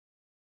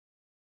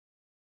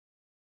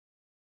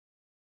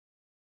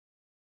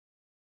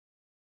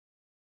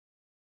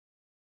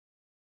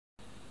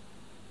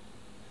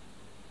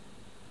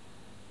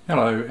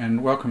Hello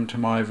and welcome to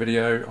my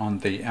video on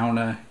the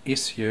Elna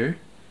SU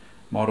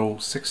model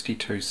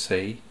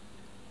 62C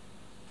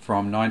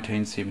from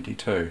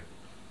 1972.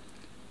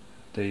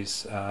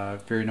 These are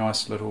very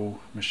nice little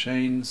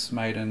machines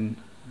made in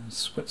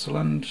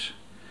Switzerland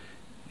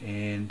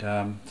and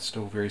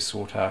still very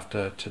sought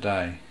after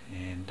today,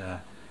 and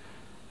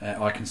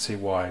I can see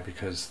why,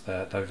 because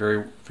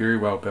they're very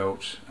well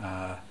built,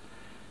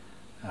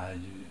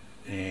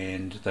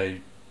 and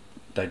they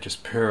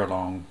just purr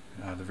along.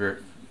 They're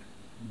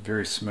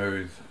very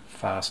smooth,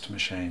 fast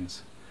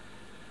machines.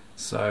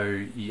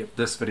 So yep,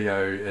 this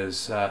video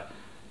is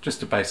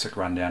just a basic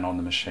rundown on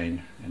the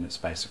machine and its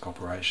basic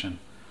operation.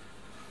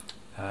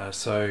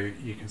 So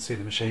you can see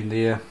the machine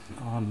there.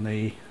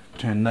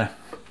 Turn the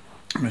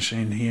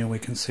machine here, we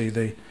can see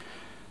the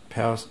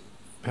power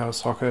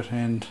socket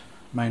and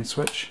main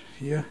switch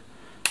here.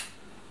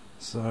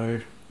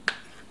 So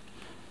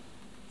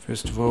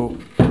first of all,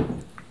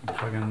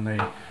 plug in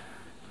the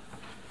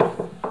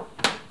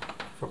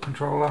foot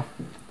controller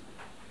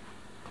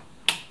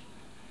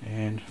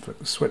and flip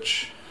the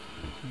switch.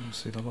 You'll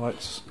see the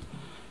lights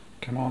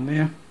come on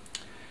there,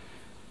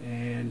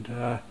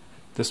 and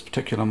this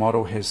particular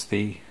model has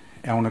the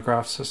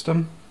Elnagraph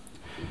system,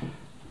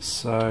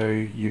 so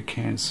you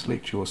can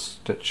select your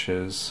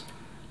stitches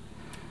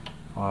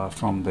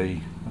from the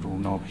little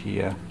knob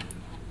here,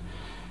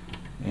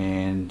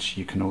 and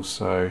you can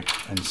also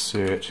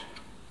insert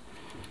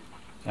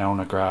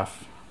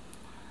Elnagraph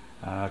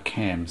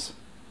cams.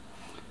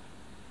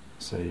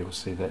 So you'll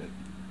see that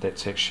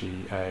that's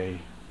actually a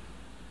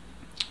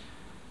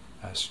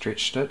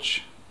stretch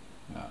stitch,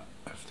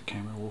 if the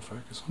camera will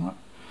focus on it.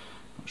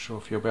 Not sure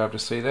if you'll be able to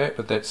see that,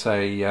 but that's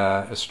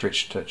a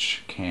stretch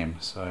stitch cam,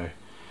 so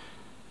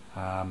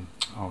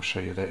I'll show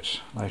you that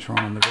later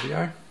on in the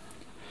video.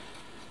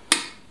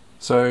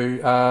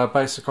 So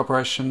basic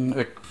operation,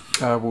 it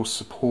will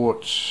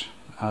support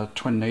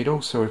twin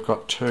needles, so we've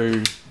got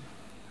two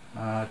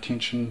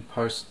tension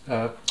posts,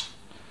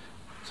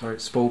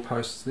 spool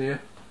posts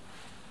there,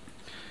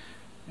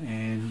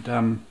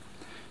 and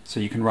so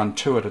you can run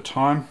two at a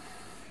time,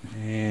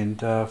 and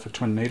for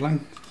twin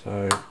needling.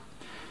 So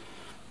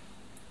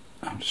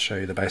I'll just show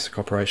you the basic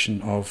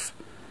operation of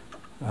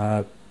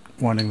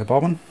winding the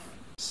bobbin.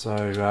 So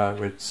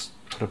let's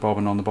put a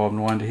bobbin on the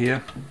bobbin winder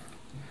here,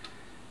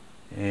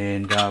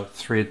 and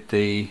thread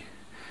the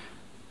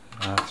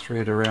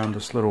thread around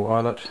this little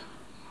eyelet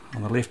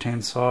on the left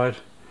hand side,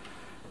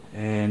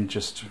 and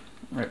just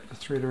wrap the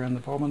thread around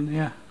the bobbin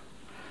there.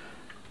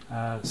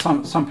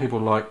 Some people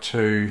like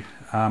to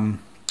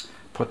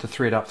put the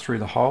thread up through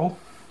the hole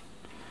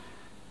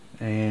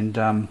and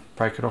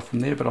break it off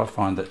from there, but I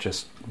find that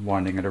just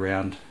winding it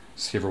around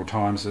several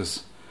times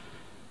is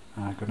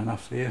good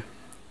enough there.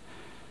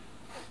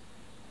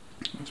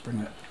 Let's bring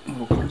that a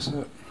little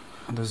closer.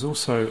 And there's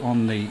also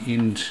on the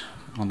end,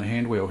 on the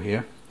hand wheel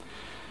here,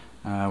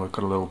 we've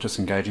got a little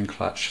disengaging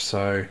clutch,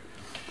 so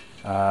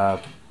I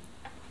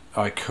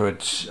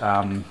could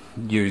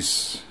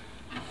use,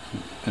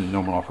 in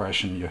normal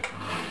operation, you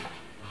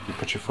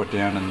put your foot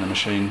down and the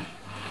machine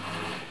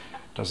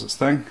does its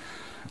thing,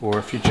 or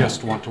if you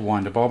just want to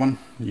wind a bobbin,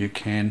 you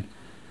can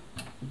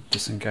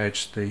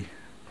disengage the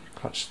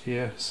clutch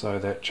there so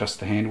that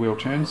just the hand wheel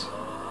turns,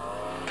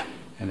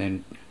 and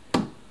then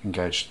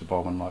engage the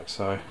bobbin like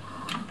so.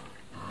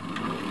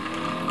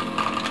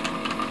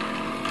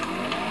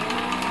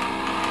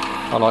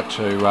 I like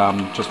to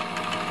just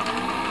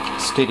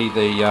steady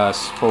the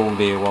spool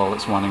there while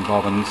it's winding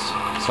bobbins,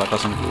 so it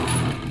doesn't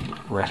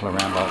rattle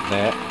around like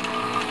that.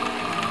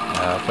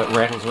 If it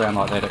rattles around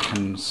like that, it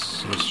can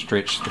sort of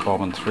stretch the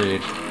bobbin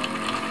thread.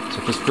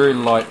 So just very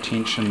light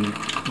tension,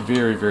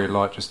 very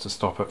light, just to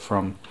stop it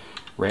from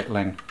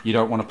rattling. You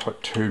don't want to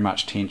put too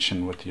much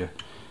tension with your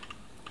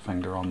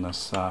finger on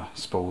this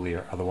spool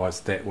there,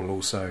 otherwise that will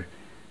also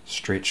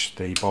stretch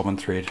the bobbin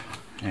thread,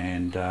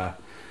 and yeah,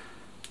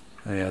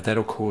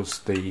 that'll cause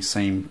the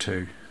seam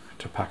to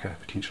pucker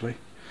potentially.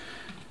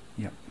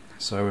 Yep.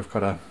 So we've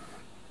got a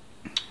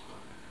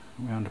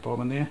round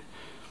bobbin there.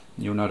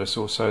 You'll notice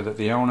also that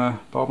the Elna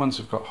bobbins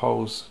have got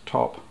holes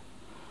top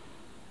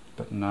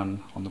but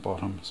none on the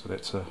bottom, so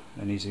that's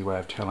an easy way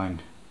of telling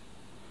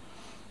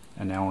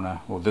an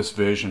Elna, or this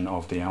version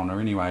of the Elna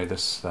anyway,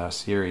 this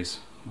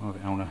series of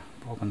Elna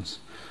bobbins.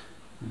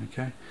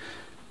 Okay,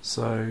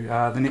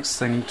 so the next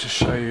thing to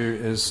show you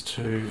is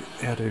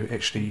how to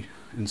actually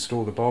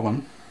install the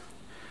bobbin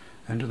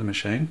into the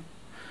machine.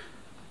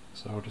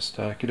 So I'll just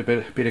get a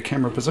better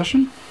camera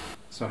position.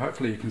 So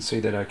hopefully you can see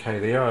that okay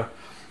there.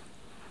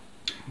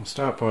 I'll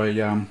start by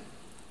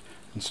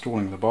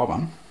installing the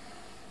bobbin.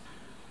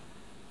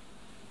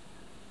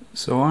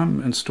 So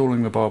I'm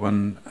installing the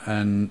bobbin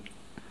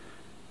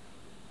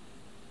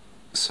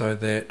so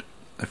that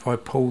if I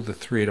pull the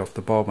thread off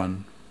the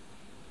bobbin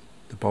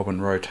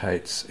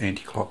rotates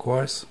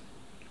anti-clockwise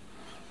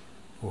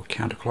or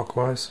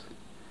counterclockwise.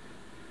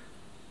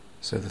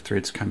 So the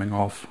thread's coming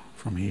off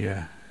from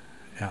here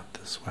out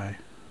this way,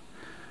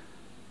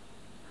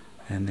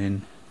 and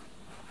then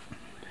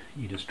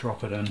you just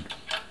drop it in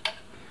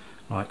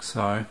like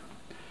so,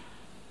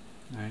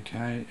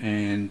 Okay,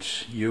 and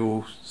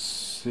you'll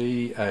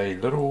see a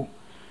little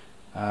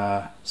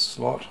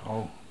slot.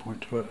 I'll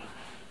point to it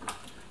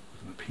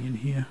with a pen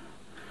here.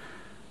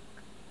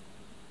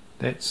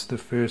 That's the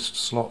first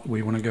slot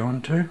we want to go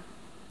into.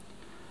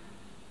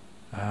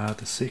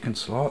 The second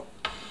slot,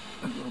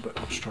 a little bit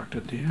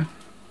obstructed there.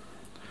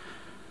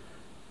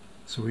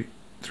 So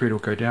thread will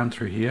go down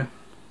through here,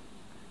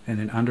 and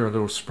then under a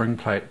little spring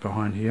plate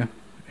behind here,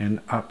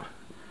 and up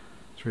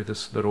through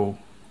this little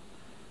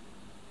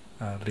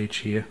ledge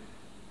here.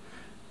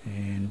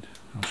 And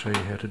I'll show you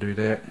how to do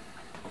that.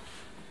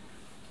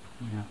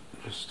 Yeah,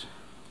 just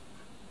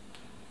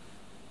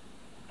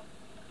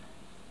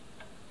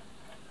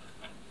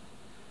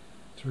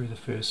through the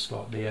first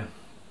slot there.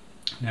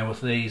 Now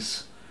with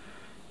these,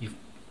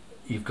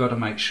 you've got to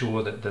make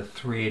sure that the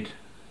thread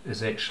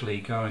is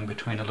actually going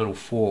between a little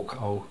fork.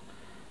 I'll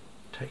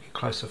take a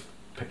closer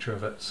picture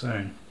of it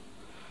soon.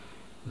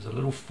 There's a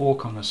little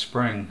fork on the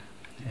spring,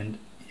 and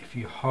if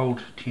you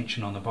hold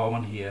tension on the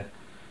bobbin here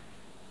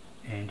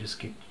and just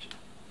get your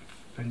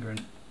finger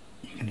in,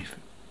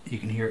 you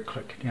can hear it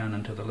click down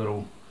into the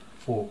little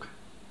fork,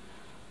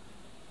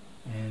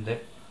 and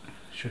that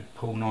should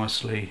pull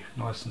nice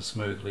and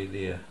smoothly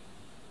there.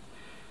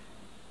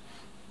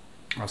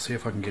 I'll see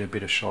if I can get a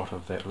better shot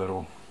of that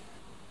little.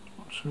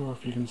 Not sure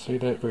if you can see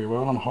that very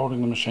well. I'm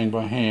holding the machine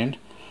by hand,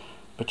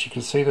 but you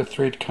can see the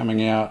thread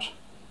coming out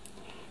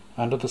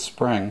under the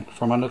spring,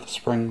 from under the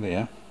spring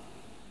there,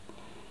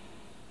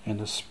 and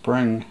the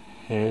spring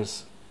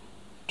has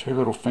two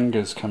little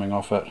fingers coming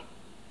off it.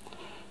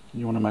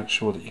 You want to make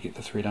sure that you get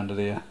the thread under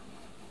there.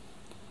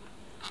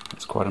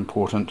 That's quite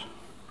important.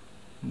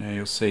 Now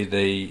you'll see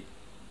the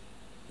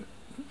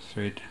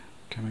thread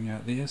coming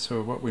out there.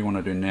 So what we want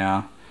to do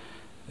now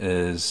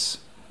is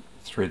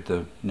thread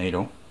the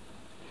needle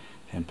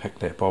and pick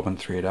that bobbin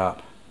thread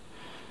up.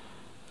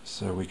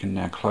 So we can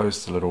now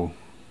close the little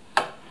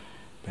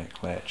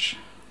back latch.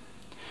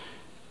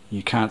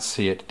 You can't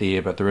see it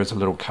there, but there is a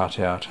little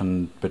cutout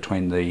in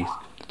between the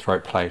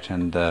throat plate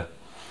and the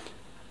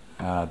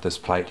this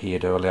plate here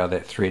to allow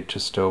that thread to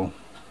still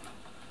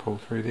pull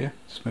through there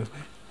smoothly.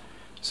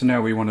 So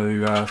now we want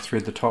to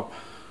thread the top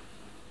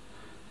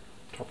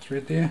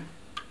thread there.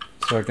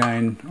 So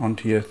again,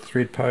 onto your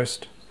thread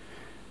post,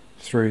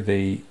 through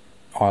the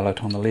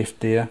eyelet on the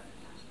left there,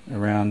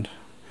 around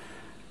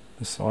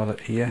this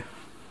eyelet here,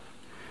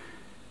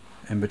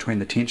 in between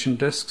the tension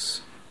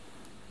discs,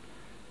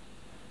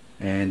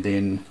 and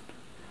then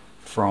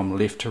from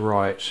left to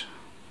right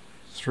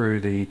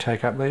through the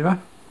take-up lever.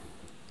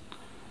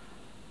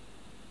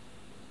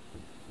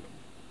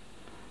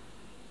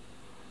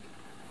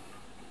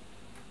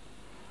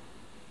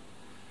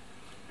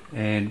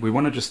 And we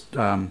want to just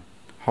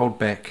hold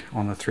back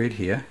on the thread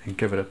here and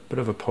give it a bit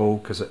of a pull,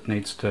 because it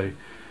needs to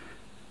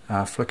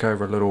flick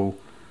over a little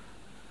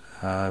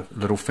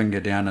finger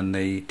down in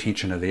the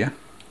tensioner there,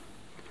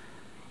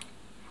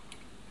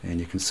 and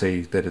you can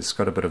see that it's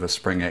got a bit of a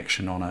spring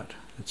action on it.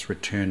 It's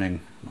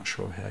returning. I'm not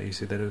sure how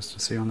easy that is to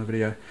see on the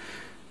video.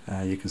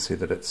 You can see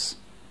that it's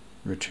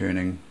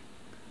returning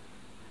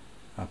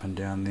up and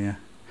down there,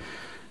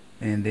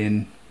 and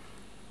then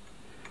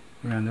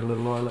around the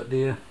little eyelet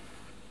there,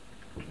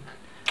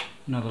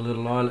 another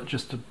little eyelet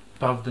just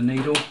above the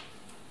needle,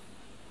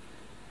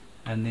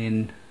 and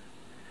then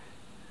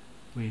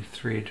we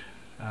thread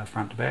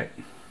front to back.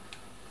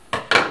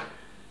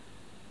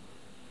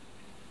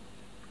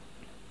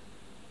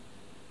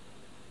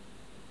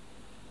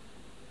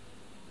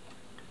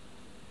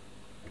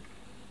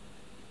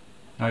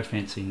 No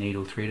fancy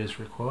needle thread is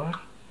required,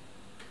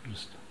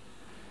 just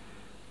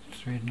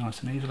thread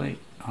nice and easily.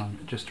 I'm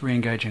just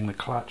re-engaging the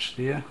clutch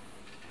there,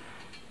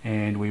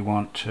 and we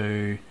want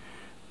to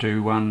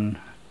do one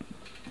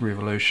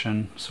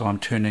revolution, so I'm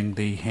turning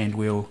the hand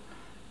wheel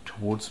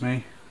towards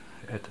me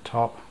at the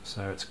top,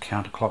 so it's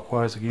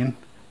counterclockwise again,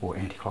 or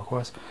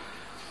anti-clockwise.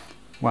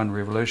 One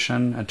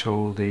revolution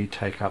until the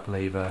take-up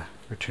lever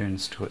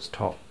returns to its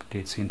top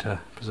dead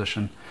center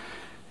position,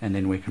 and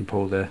then we can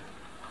pull the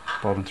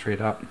bobbin thread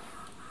up.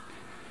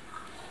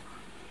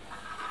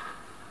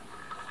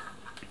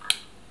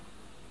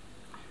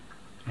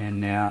 And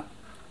now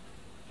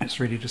it's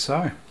ready to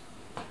sew.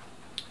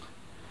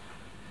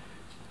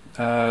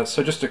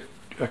 So just a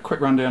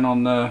quick rundown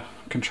on the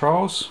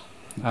controls.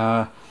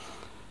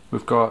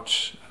 We've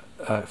got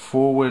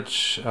forward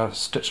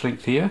stitch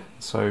length here,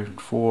 so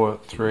 4,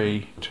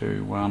 3,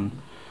 2,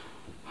 1,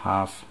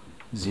 half,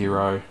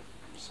 0.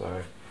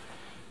 So,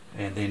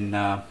 and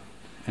then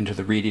into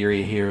the red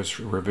area here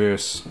is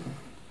reverse.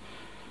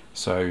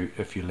 So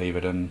if you leave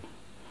it in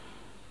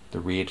the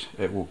red,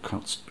 it will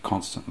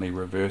constantly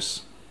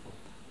reverse.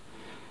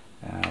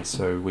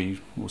 So we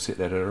will set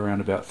that at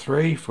around about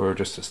 3 for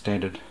just a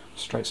standard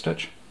straight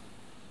stitch.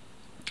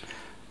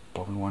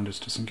 Bobbin 1 is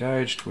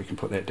disengaged. We can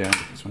put that down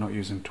because we're not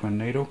using twin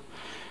needle.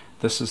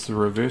 This is the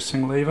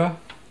reversing lever,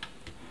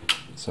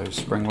 so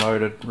spring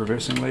loaded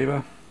reversing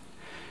lever.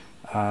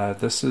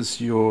 This is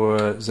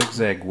your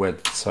zigzag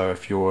width, so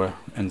if you're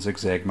in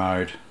zigzag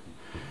mode,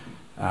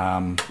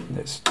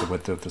 that's the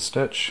width of the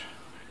stitch.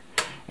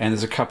 and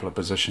there's a couple of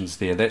positions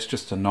there. That's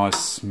just a nice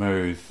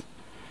smooth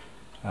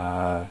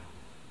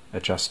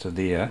adjuster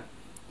there,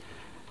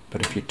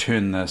 but if you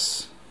turn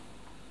this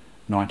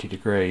 90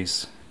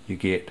 degrees you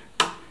get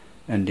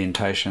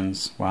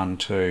indentations 1,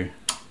 2,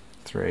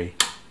 3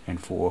 and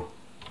 4,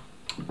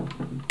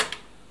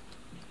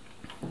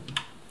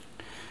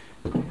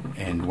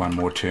 and one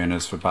more turn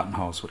is for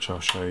buttonholes, which I'll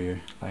show you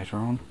later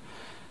on.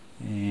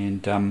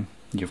 And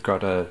you've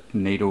got a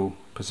needle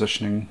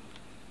positioning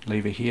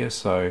lever here,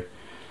 so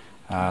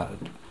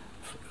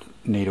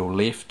needle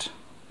left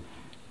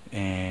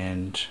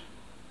and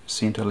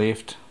center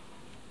left,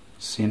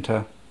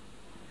 center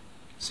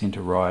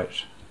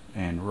right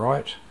and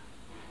right,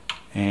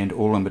 and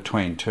all in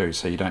between too,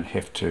 so you don't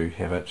have to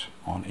have it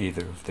on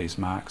either of these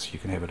marks, you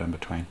can have it in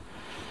between.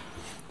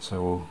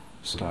 So we'll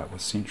start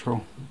with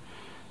central.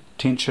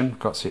 Tension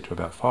got set to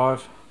about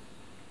 5,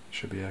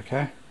 should be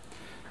okay.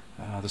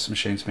 This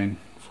machine's been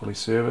fully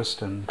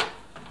serviced and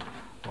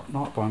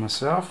whatnot by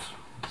myself,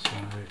 so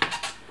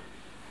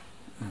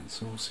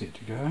that's all set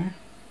to go.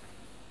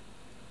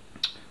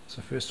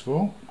 So first of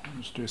all,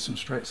 let's do some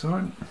straight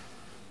side,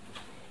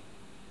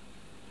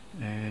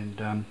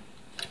 and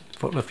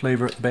foot lift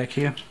lever at the back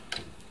here,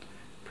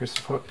 press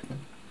the foot.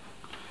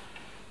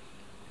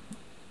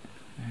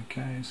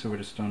 Okay, so we're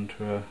just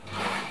onto a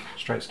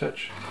straight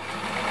stitch.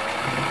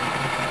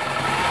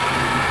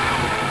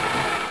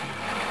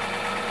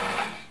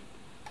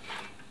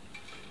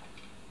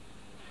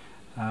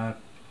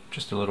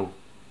 Just a little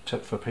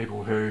tip for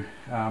people who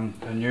are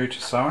new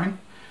to sewing.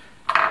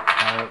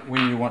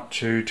 When you want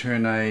to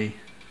turn a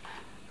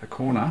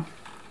corner,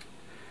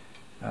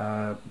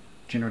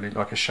 generally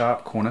like a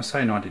sharp corner,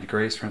 say 90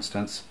 degrees for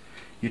instance,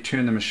 you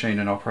turn the machine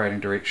in operating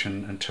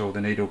direction until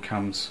the needle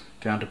comes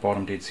down to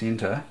bottom dead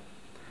center,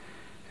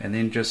 and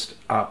then just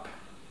up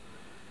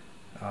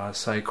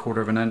say 1/4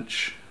 of an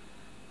inch,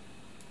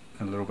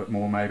 a little bit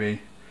more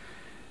maybe,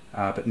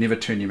 but never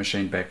turn your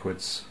machine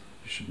backwards.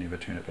 You should never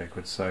turn it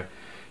backwards. So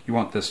you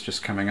want this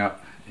just coming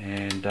up,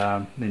 and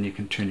then you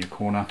can turn your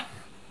corner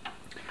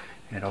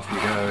and off you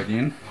go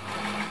again.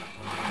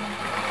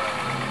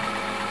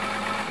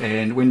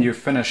 And when you've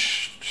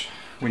finished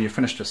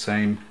a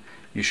seam,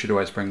 you should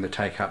always bring the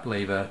take up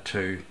lever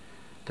to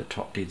the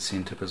top dead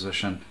center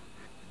position.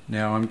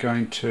 Now I'm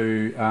going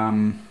to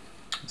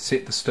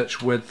set the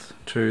stitch width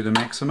to the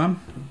maximum,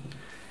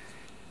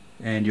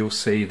 and you'll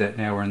see that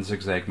now we're in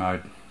zigzag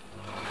mode.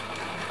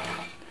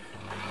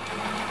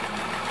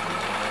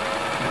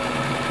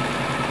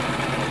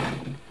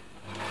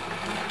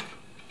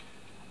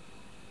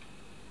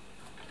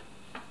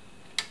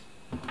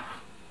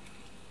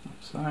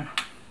 So,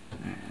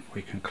 and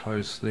we can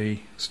close the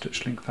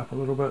stitch length up a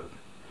little bit.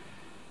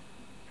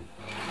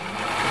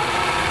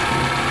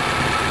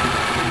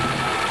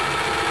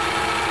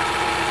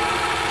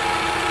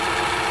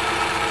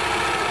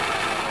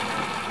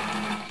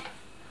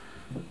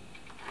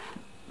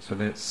 So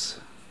that's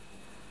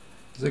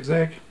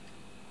zigzag.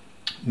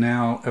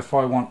 Now if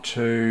I want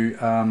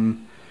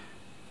to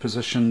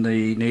position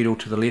the needle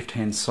to the left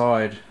hand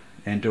side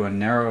and do a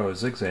narrower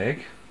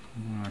zigzag,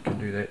 I can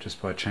do that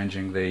just by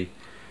changing the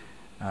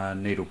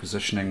needle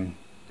positioning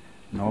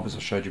knob as I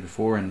showed you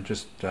before, and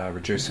just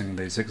reducing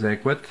the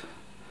zigzag width.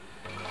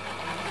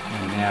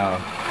 And now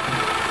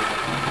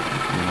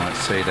you might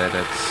see that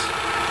it's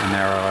a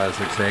narrower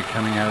zigzag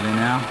coming out of there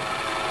now.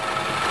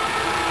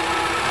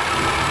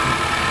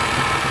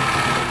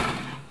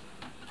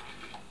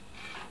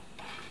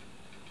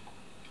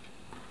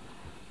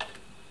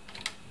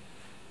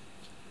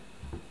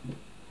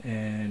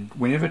 And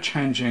whenever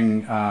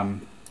changing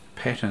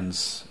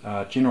patterns,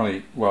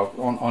 generally, well,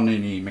 on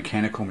any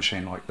mechanical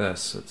machine like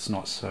this, it's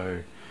not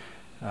so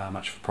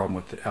much of a problem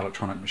with the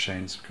electronic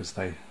machines because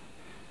they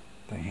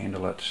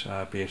handle it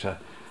better.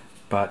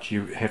 But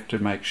you have to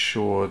make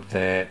sure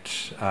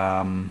that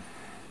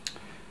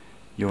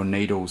your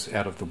needle's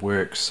out of the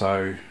work,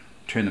 so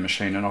turn the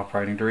machine in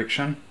operating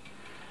direction,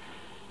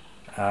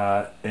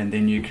 and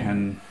then you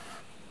can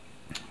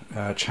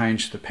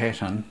change the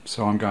pattern.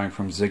 So I'm going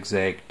from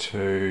zigzag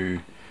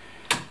to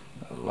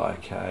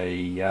like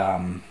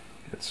a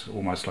it's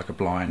almost like a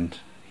blind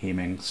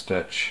hemming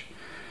stitch.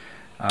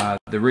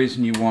 The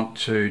reason you want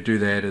to do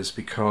that is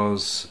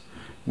because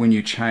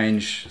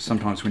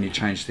sometimes when you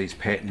change these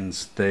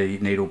patterns, the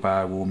needle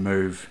bar will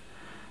move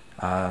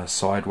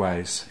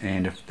sideways,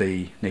 and if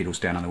the needle's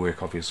down in the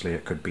work, obviously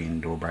it could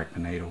bend or break the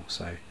needle,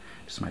 so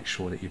just make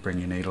sure that you bring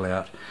your needle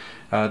out.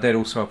 That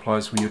also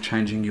applies when you're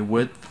changing your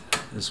width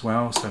as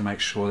well, so make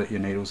sure that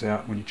your needle's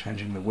out when you're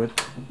changing the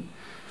width.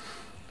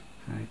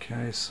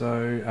 Okay,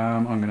 so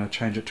I'm going to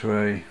change it to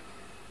a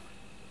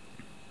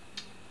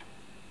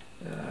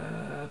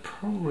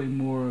probably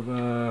more of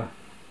a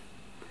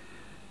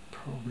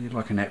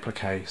like an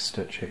applique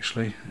stitch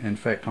actually. In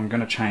fact, I'm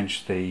going to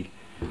change the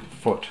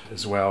foot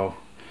as well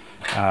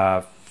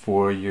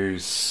for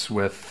use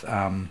with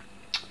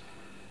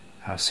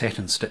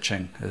satin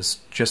stitching.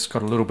 It's just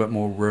got a little bit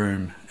more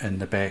room in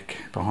the back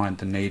behind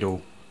the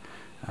needle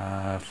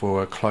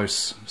for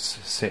close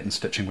satin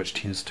stitching, which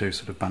tends to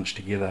sort of bunch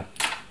together.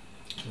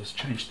 Just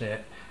change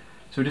that.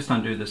 So we just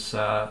undo this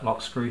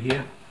lock screw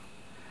here,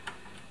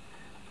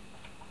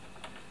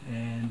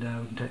 and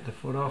we can take the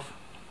foot off.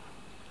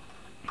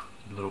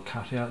 A little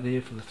cut out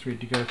there for the thread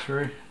to go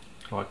through.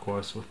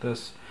 Likewise with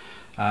this.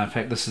 In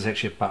fact, this is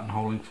actually a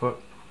buttonholing foot.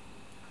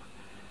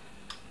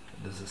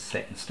 There's a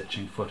satin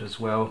stitching foot as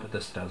well, but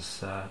this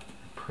does a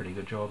pretty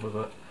good job of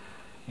it.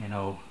 And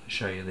I'll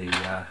show you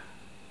the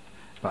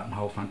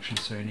buttonhole function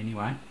soon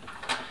anyway.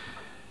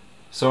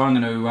 So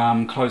I'm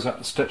going to close up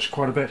the stitch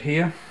quite a bit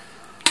here.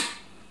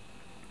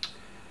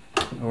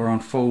 We're on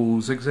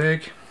full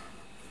zigzag,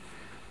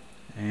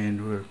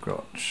 and we've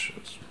got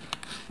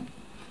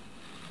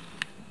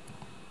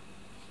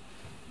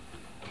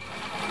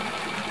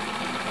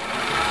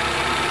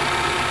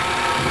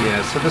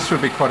yeah, so this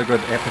would be quite a good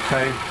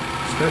applique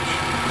stitch.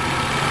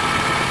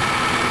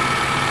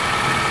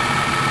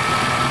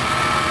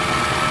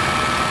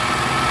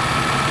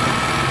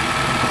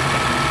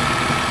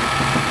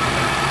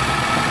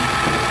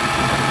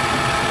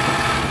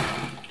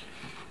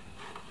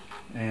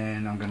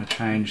 And I'm going to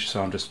change,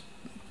 so I'm just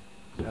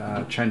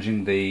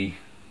changing the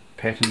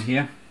pattern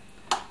here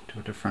to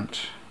a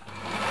different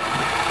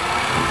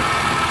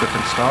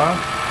style.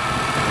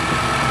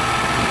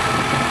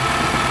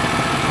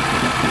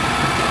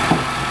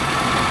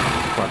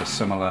 Quite a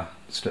similar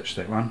stitch,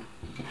 that one.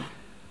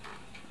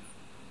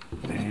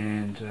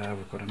 And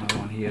we've got another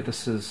one here.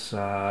 This is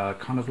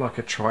kind of like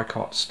a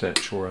tricot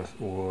stitch, or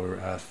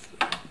a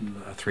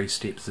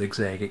three-step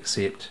zigzag,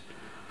 except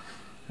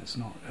it's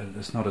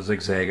not a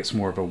zigzag, it's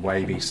more of a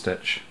wavy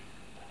stitch.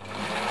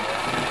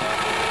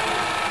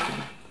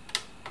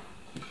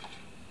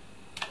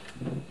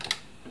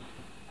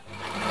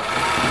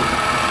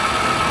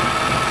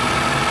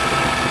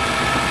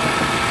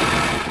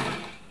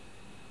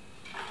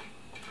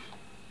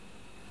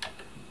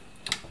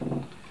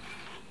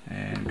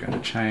 And I'm going to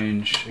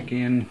change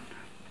again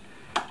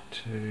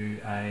to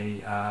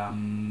a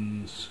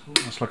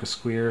almost like a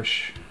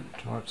squarish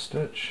type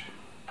stitch.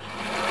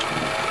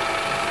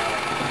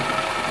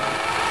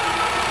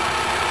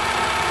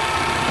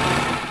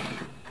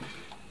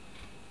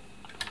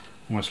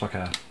 Almost like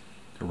a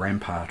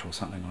rampart or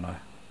something on a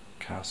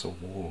castle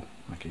wall,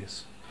 I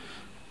guess.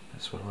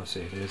 That's what I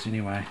see it as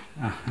anyway.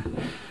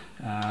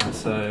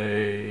 So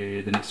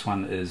the next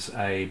one is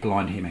a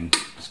blind hemming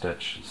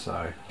stitch.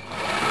 So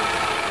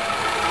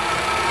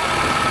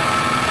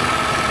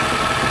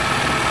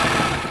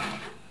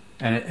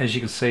and as you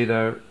can see,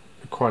 though,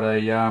 quite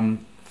a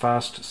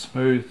fast,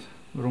 smooth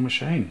little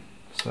machine.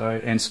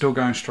 So, and still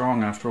going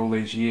strong after all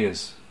these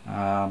years.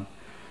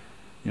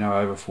 You know,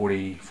 over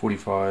 40,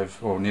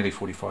 45, or nearly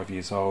 45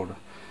 years old.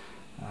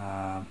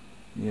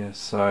 Yeah,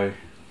 so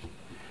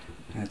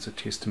that's a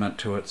testament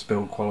to its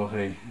build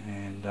quality,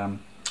 and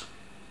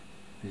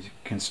you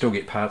can still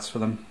get parts for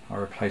them. I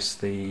replaced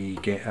the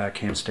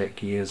cam stack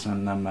gears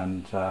in them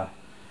and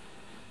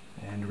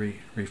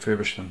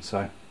refurbished them.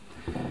 So,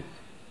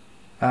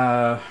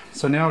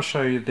 so now I'll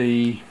show you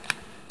the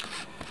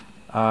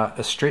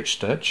a stretch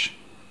stitch.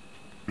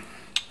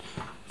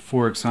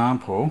 For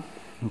example,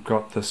 we've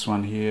got this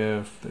one here,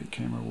 if the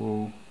camera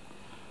will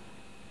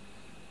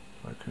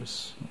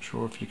focus. Not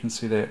sure if you can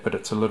see that, but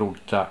it's a little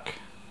duck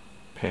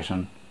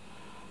pattern.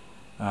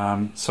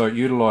 So it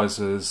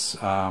utilises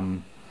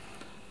not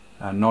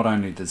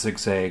only the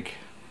zigzag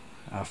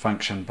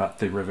function, but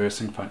the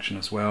reversing function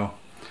as well.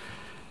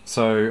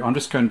 So I'm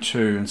just going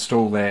to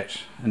install that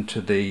into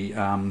the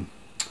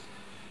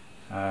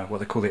what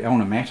they call the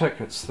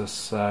Elnagraph. It's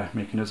this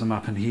mechanism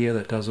up in here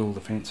that does all the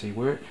fancy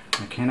work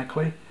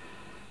mechanically.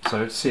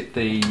 So set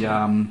the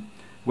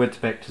width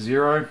back to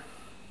 0.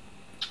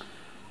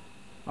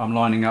 I'm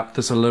lining up,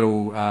 there's a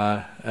little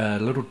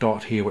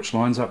dot here which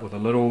lines up with a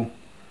little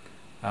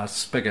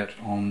spigot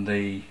on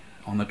the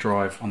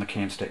drive, on the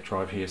cam stack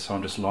drive here. So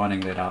I'm just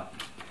lining that up.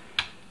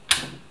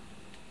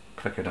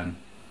 Click it in.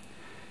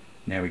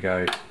 Now we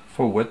go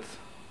full width,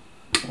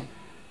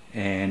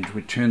 and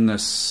we turn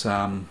this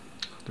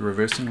the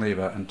reversing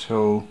lever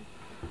until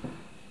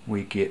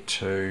we get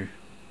to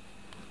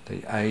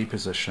the A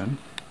position.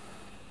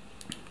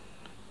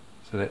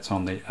 So that's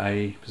on the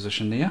A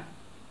position there,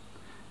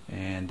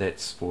 and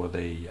that's for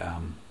the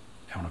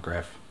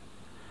Elnagraph,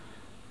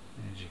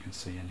 as you can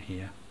see in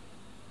here.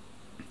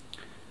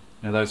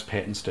 Now those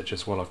pattern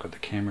stitches, while I've got the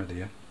camera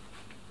there,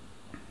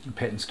 the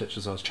pattern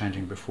stitches I was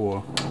changing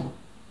before,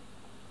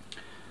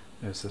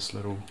 there's this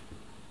little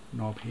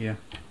knob here.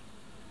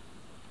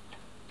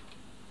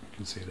 You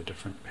can see the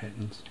different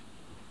patterns.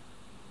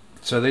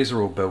 So these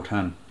are all built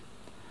in.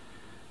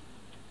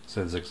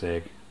 So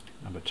zigzag,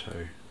 number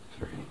 2,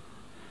 3.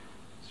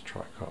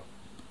 Tricot,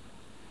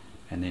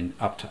 and then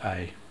up to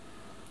A,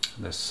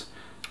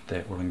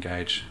 that will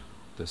engage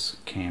this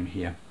cam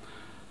here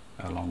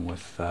along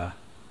with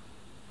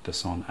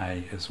this on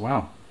A as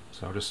well.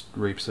 So I'll just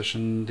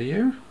reposition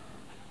there.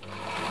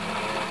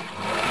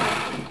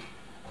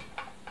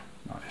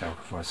 Might help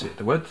if I set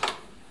the width.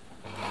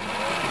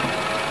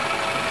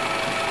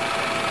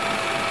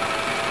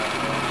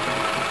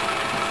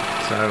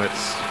 So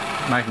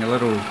it's making a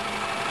little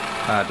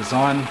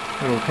design,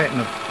 little pattern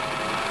of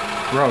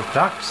row of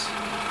ducks.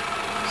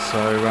 So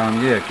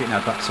yeah, getting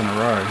our ducks in a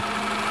row.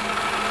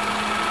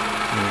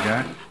 There we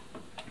go.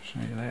 Show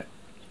you that.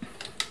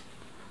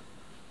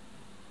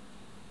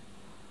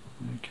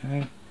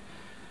 Okay.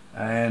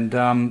 And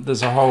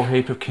there's a whole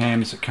heap of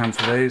cams that come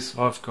for these.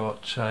 I've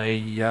got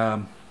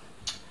a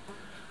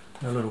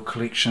little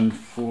collection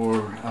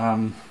for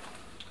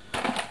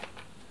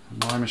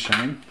my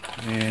machine,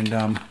 and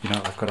you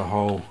know, I've got a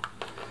whole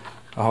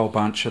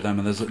bunch of them,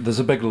 and there's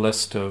a big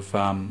list of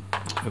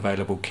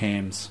available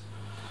cams,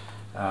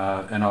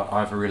 and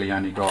I've really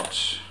only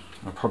got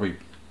probably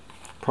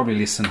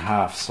less than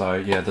half. So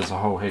yeah, there's a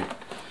whole heap.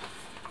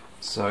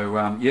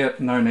 So yeah,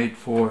 no need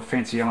for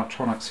fancy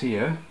electronics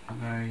here.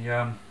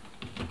 I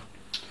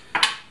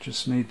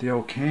just need the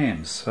old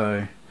cams.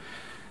 So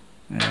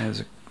there's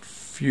a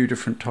few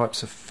different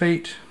types of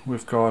feet.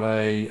 We've got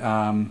a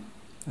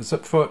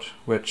zip foot,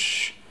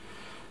 which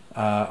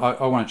I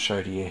won't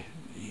show to you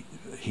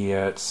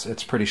here.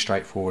 It's pretty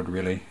straightforward,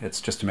 really.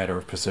 It's just a matter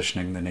of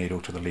positioning the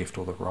needle to the left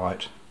or the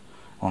right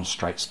on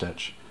straight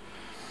stitch.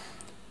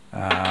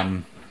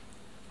 Pin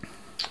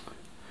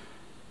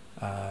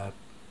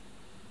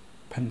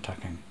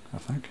tucking, I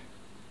think.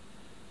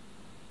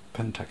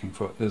 Pin tucking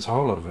foot. There's a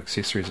whole lot of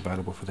accessories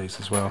available for these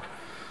as well.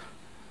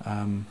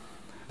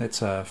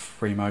 That's a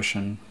free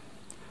motion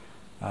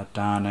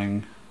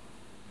darning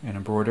and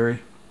embroidery.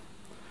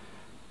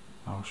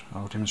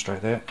 I'll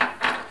demonstrate that,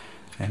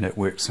 and it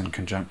works in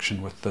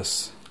conjunction with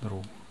this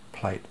little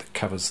plate that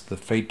covers the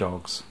feed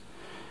dogs.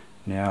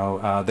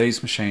 Now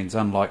these machines,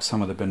 unlike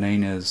some of the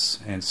Boninas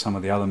and some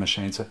of the other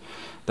machines,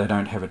 they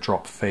don't have a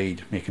drop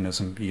feed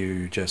mechanism.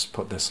 You just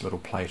put this little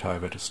plate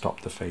over to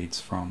stop the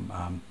feeds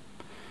from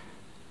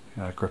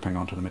gripping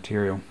onto the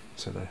material,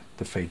 so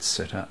the feeds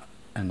sit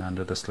in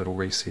under this little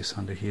recess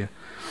under here.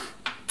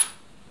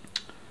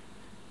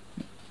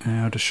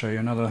 And I'll just show you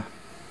another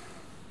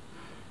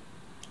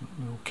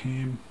little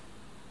cam.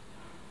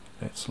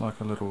 That's like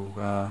a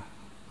little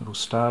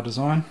star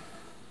design.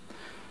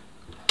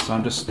 So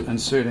I'm just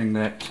inserting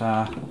that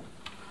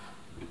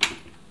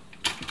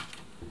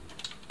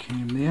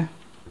cam there.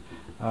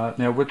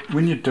 Now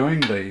when you're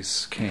doing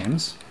these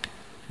cams,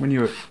 when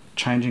you're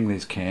changing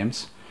these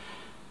cams,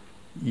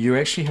 you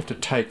actually have to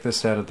take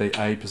this out of the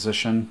A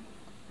position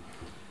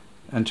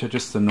into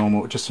just the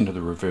normal, just into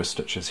the reverse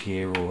stitches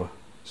here or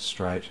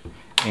straight,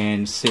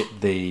 and set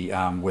the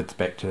width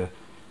back to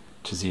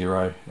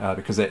 0,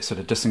 because that sort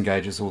of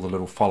disengages all the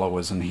little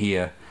followers in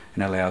here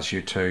and allows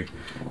you to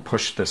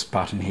push this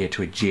button here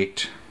to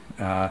eject.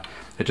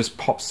 It just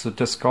pops the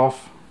disc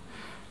off.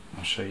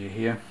 I'll show you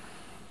here.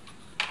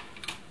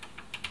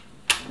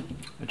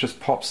 It just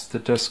pops the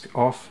disc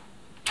off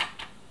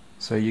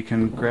so you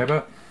can grab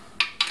it,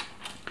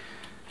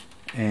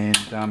 and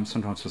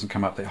sometimes it doesn't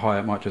come up that high,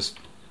 it might just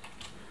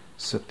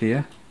sit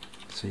there,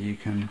 so you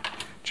can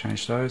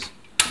change those.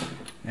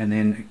 And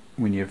then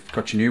when you've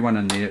got your new one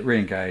in there,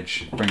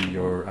 re-engage, bring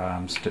your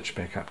stitch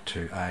back up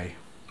to A,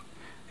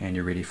 and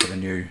you're ready for the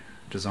new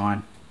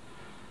design.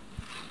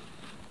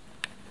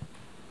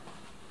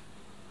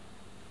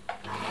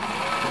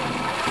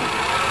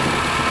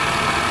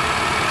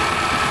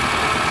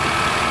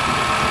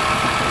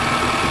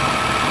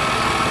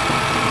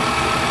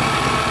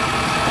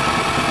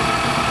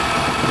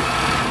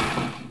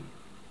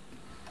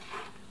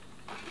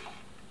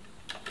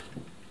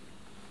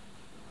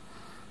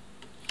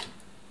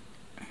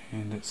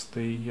 And it's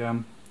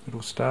the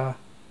little star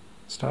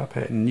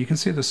pattern. You can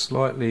see the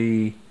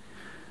slightly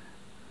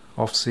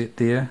offset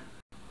there.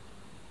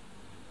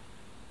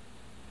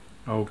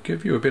 I'll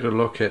give you a better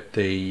look at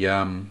the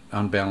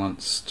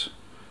unbalanced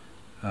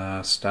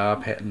star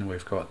pattern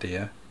we've got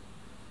there.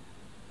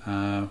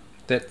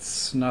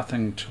 That's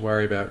nothing to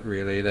worry about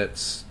really.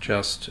 That's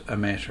just a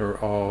matter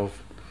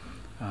of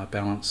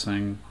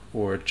balancing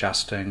or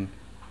adjusting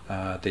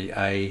the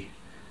A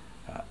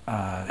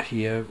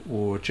here,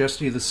 or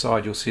just either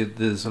side. You'll see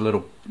there's a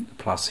little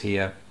plus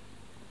here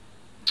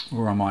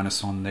or a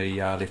minus on the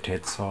left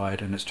hand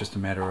side, and it's just a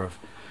matter of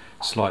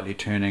slightly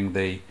turning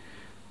the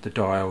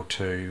dial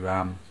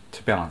to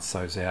balance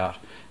those out,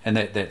 and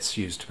that's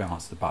used to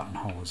balance the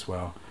buttonhole as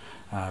well,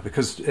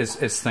 because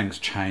as things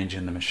change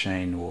in the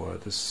machine, or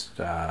there's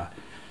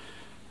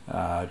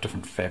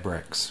different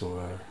fabrics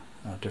or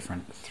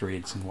different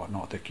threads and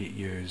whatnot that get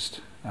used,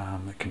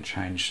 it can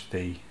change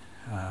the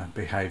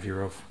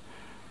behavior of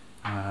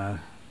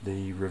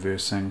the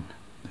reversing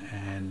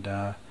and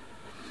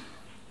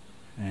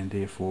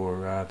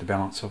therefore the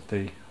balance of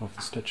the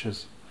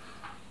stitches.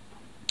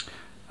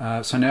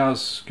 So now I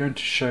was going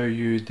to show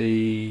you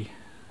the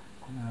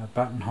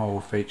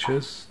buttonhole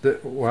features.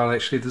 Well,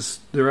 actually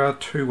there are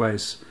two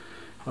ways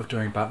of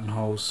doing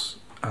buttonholes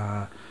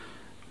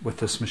with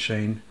this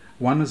machine.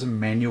 One is a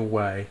manual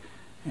way,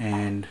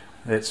 and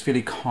it's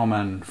fairly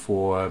common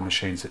for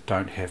machines that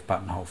don't have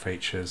buttonhole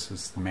features,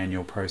 is the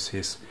manual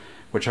process,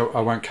 which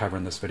I won't cover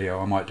in this video.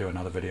 I might do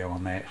another video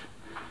on that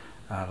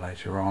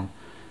later on.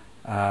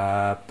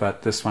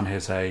 But this one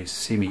has a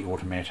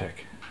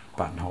semi-automatic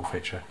buttonhole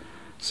feature.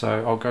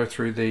 So I'll go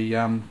through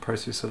the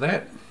process of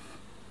that.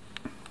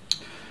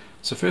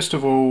 So first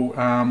of all,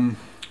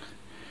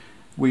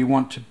 we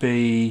want to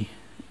be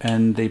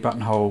in the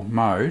buttonhole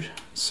mode.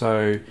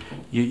 So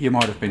you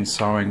might have been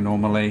sewing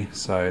normally,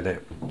 so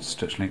that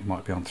stitch length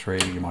might be on 3,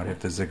 you might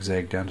have the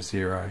zigzag down to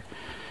 0,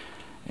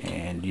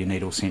 and your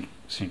needle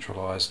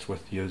centralized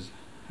with your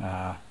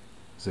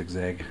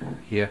zigzag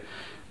here.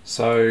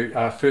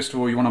 So first of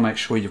all, you want to make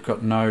sure you've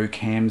got no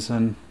cams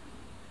in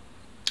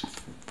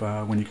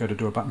when you go to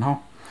do a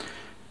buttonhole.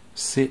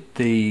 Set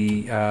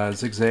the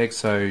zigzag,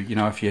 so you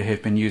know, if you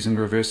have been using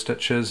reverse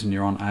stitches and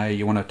you're on A,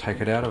 you want to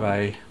take it out of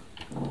A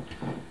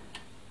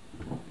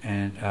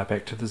and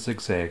back to the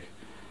zigzag.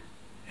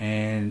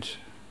 And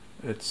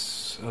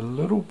it's a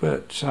little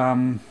bit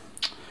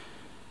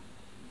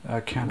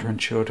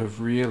counterintuitive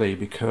really,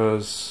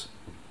 because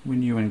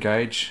when you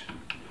engage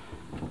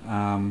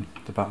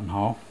the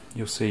buttonhole,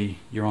 you'll see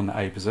you're on the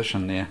A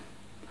position there.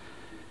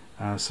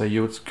 So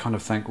you would kind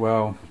of think,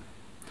 well,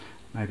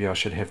 maybe I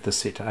should have this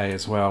set to A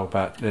as well,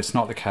 but that's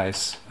not the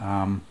case.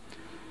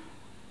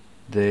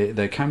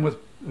 They come with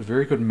a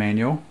very good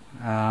manual.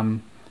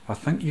 I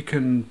think you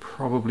can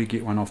probably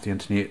get one off the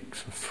internet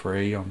for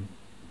free. I'm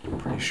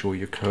pretty sure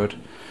you could.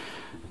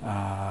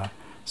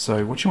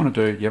 So what you want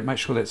to do, make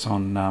sure that's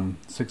on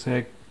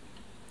zigzag.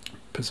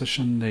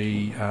 Position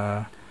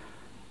the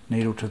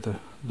needle to the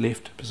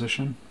left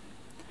position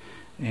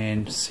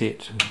and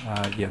set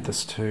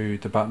this to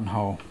the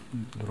buttonhole,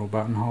 little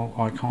buttonhole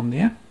icon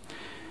there.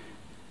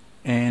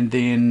 And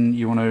then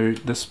you want to,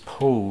 this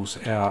pulls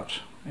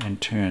out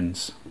and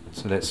turns,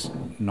 so that's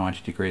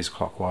 90 degrees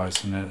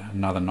clockwise, and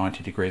another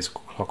 90 degrees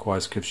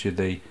clockwise gives you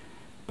the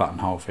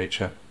buttonhole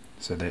feature.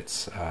 So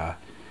that's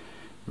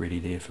ready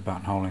there for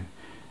buttonholing.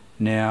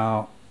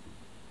 Now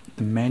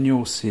the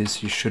manual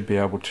says you should be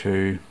able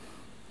to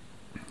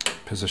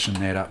position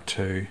that up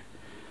to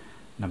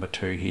number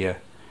 2 here,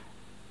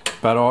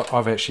 but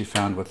I've actually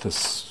found with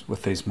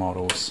these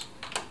models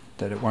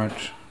that it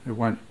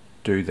won't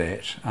do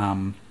that.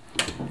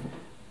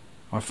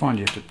 I find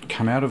you have to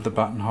come out of the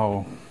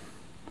buttonhole,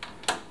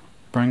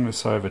 bring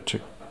this over to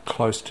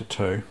close to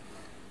 2,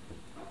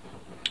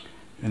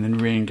 and then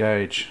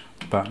re-engage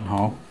the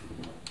buttonhole,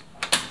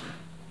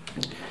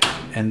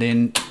 and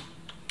then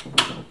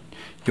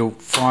you'll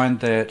find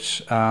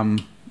that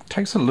it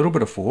takes a little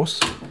bit of force.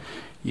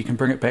 You can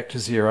bring it back to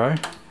 0,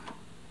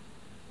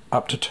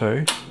 up to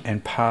 2,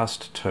 and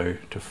past 2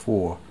 to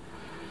 4.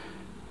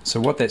 So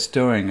what that's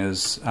doing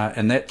is,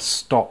 and that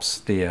stops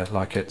there,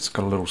 like it's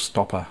got a little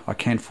stopper. I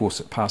can force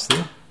it past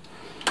there.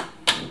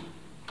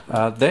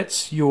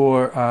 That's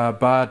your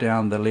bar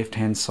down the left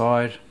hand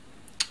side,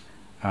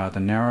 the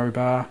narrow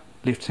bar,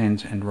 left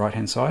hand and right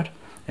hand side,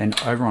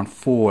 and over on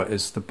 4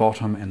 is the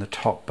bottom and the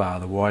top bar,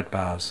 the wide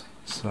bars.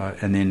 So,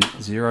 and then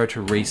 0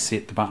 to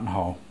reset the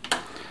buttonhole.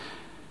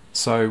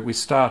 So we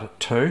start at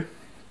 2.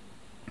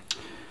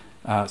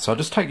 So I'll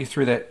just take you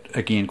through that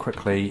again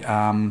quickly.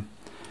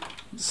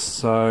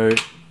 So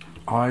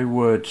I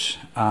would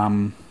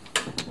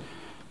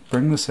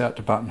bring this out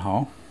to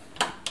buttonhole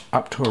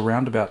up to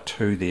around about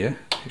 2 there.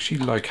 Actually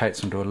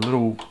locates into a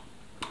little,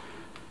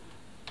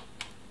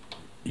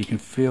 you can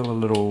feel a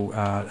little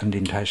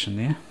indentation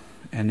there,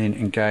 and then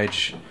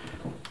engage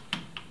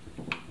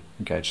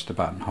the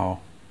buttonhole,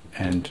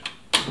 and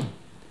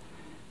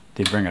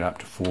then bring it up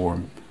to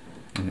 4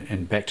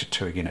 and back to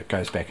 2 again. It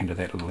goes back into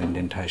that little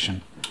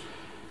indentation.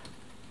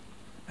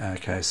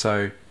 Okay,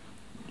 so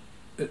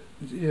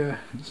yeah,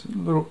 it's a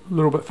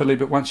little bit fiddly,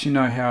 but once you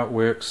know how it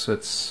works,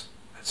 it's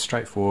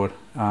straightforward.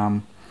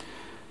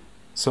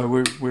 So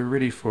we're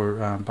ready for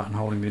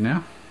buttonholing there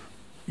now.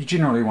 You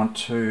generally want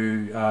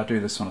to do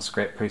this on a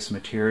scrap piece of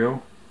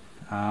material,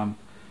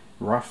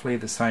 roughly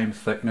the same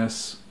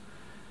thickness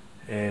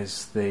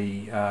as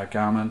the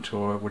garment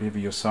or whatever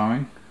you're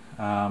sewing.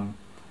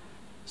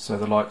 So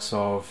the likes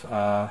of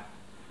a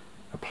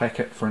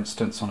placket, for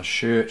instance, on a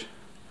shirt,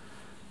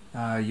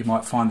 you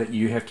might find that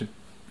you have to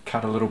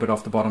cut a little bit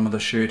off the bottom of the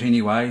shirt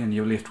anyway, and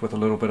you're left with a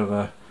little bit of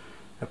a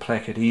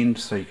placket end,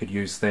 so you could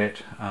use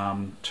that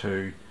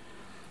to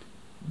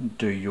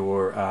do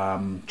your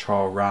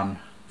trial run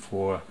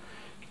for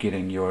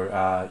getting your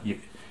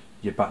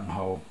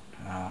buttonhole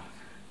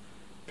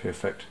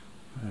perfect.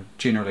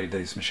 Generally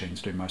these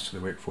machines do most of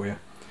the work for you.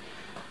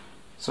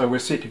 So we're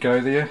set to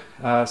go there.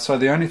 So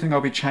the only thing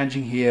I'll be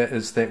changing here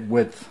is that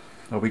width.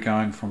 I'll be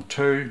going from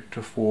 2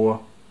 to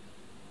 4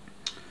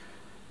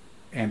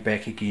 and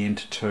back again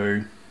to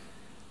 2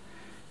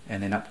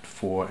 and then up to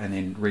 4 and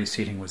then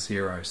resetting with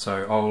 0.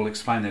 So I'll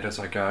explain that as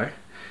I go.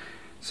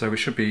 So we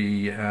should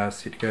be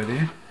set to go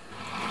there.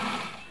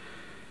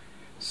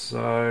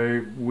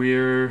 So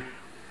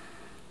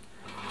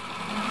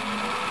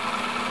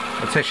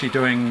it's actually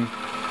doing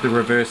the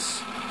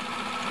reverse.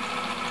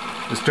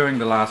 It's doing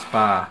the last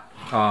bar.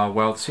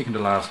 Well, the second to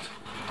last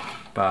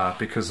bar,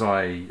 because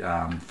I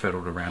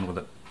fiddled around with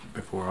it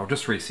before. I'll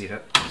just reset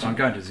it. So I'm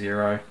going to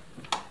 0,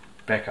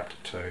 back up to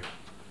 2,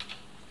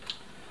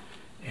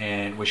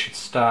 and we should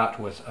start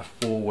with a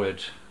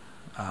forward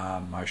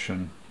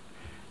motion.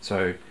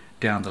 So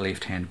down the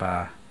left hand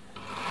bar.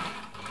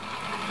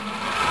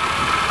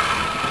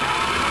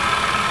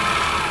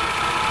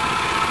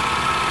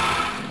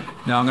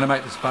 Now I'm going to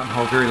make this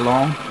buttonhole very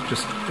long,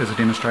 just as a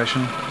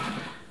demonstration.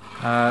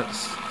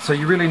 So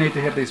you really need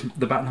to have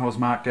the buttonholes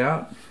marked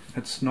out.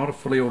 It's not a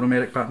fully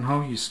automatic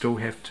buttonhole, you still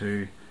have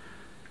to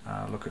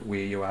look at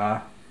where you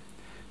are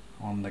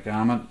on the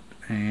garment,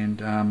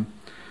 and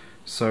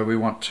so we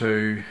want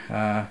to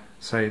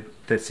say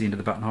that's the end of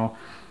the buttonhole.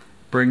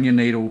 Bring your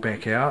needle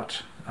back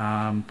out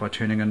by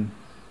turning in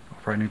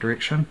operating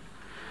direction,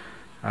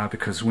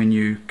 because when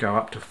you go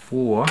up to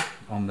 4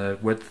 on the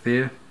width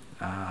there,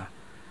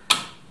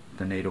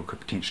 the needle could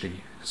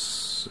potentially,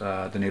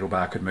 the needle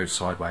bar could move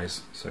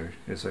sideways. So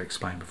as I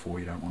explained before,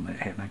 you don't want that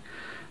happening.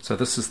 So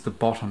this is the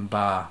bottom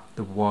bar,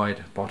 the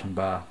wide bottom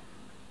bar.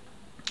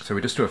 So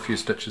we just do a few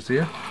stitches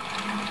there,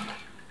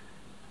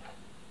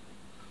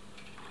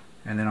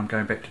 and then I'm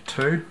going back to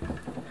 2,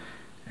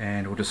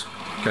 and we'll just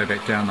go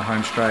back down the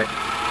home straight.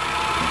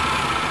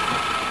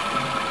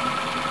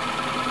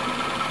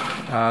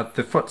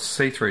 The foot's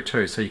see-through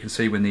too, so you can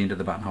see when the end of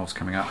the buttonhole is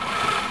coming up,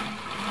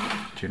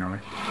 generally.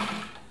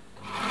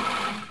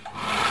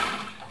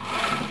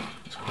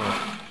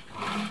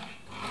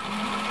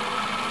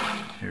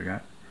 Here we go.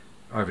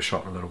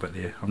 Overshot a little bit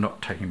there. I'm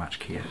not taking much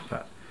care,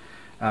 but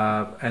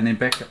and then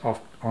back off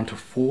onto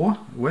 4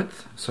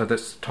 width, so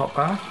that's the top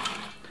bar,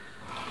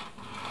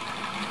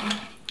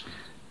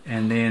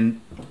 and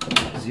then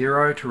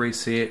 0 to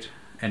reset.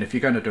 And if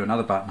you're going to do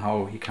another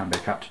buttonhole, you come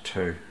back up to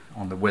 2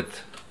 on the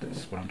width.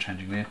 That's what I'm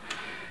changing there.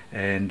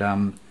 And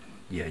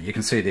yeah, you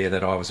can see there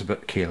that I was a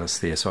bit careless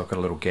there, so I've got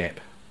a little gap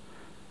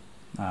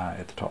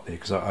at the top there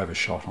because I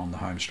overshot on the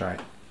home straight.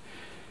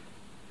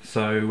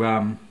 So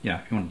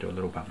yeah, if you want to do a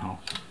little buttonhole,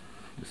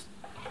 just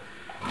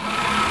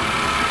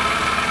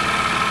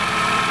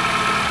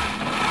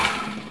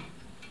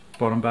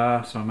bottom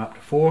bar, so I'm up to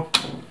 4,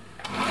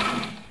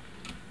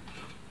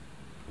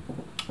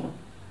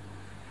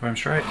 home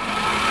straight,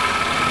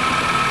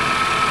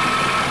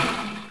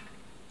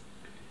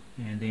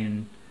 and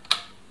then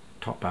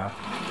top bar,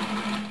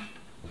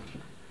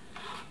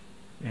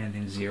 and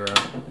then 0.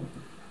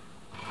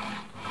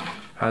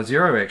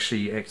 0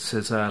 actually acts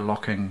as a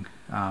locking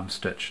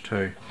stitch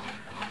too,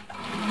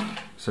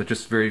 so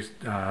just very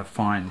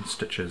fine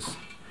stitches,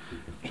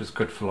 which is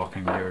good for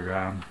locking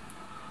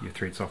your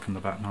threads off from the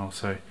buttonhole.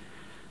 So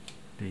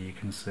there you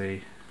can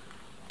see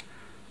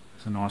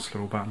it's a nice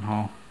little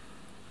buttonhole.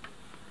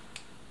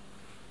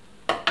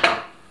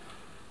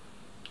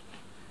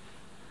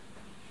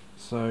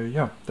 So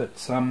yeah,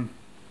 that's quite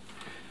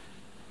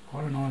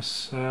a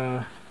nice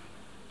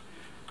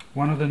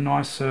one of the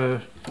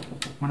nicer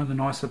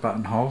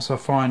buttonholes. I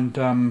find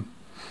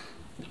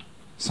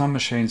some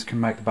machines can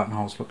make the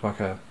buttonholes look like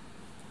an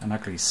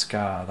ugly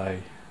scar.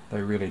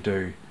 They really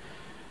do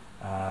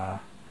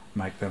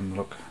make them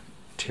look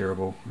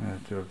terrible.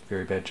 Do a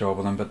very bad job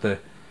of them. But the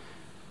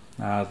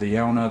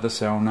Elna, this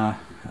Elna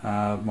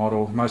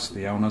model, most of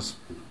the Elnas,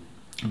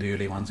 the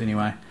early ones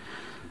anyway,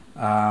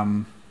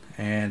 and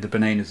the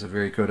Beninas are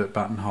very good at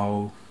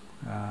buttonhole,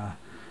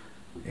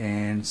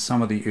 and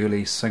some of the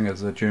early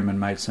singers, the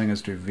German-made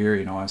singers, do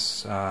very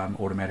nice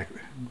automatic,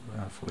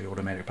 fully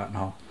automatic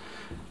buttonhole.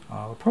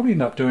 I'll probably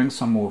end up doing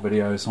some more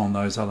videos on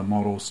those other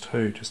models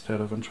too, just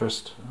out of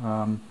interest.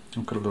 I've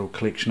got a little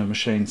collection of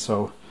machines,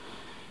 so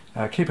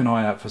keep an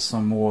eye out for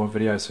some more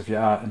videos if you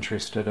are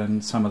interested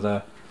in some of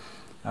the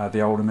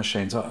older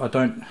machines.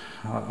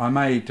 I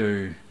may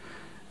do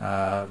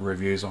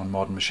reviews on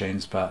modern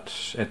machines,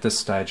 but at this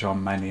stage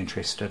I'm mainly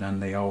interested in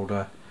the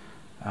older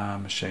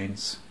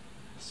machines.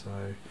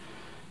 So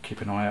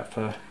keep an eye out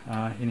for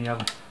any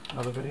other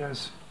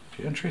videos if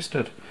you're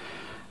interested.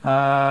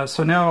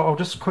 So now I'll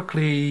just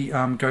quickly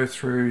go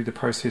through the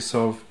process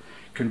of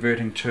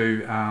converting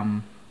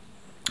to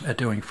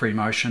doing free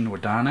motion or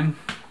darning.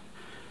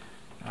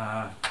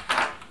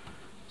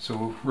 So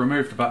we'll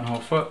remove the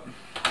buttonhole foot,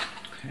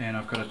 and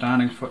I've got a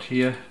darning foot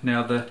here.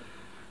 Now the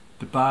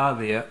bar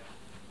there,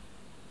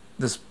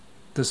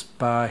 this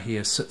bar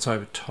here sits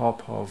over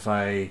top of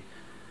a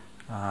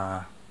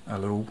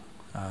little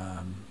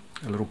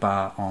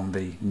bar on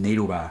the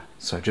needle bar.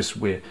 So just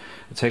where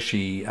it's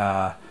actually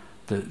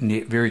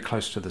very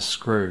close to the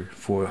screw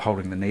for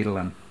holding the needle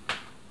in.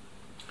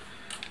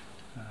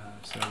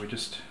 So we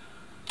just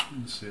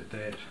insert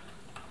that.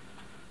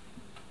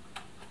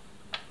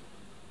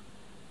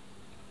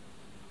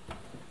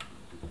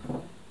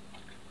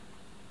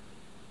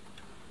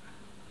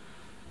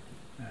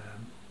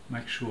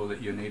 Make sure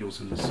that your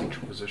needle's in the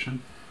central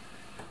position,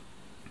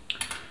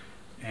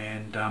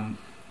 and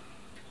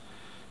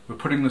we're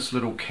putting this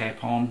little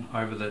cap on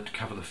over to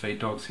cover the feed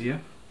dogs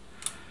here.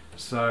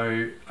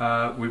 So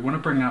we want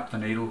to bring up the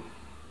needle,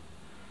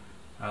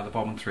 the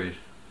bobbin thread.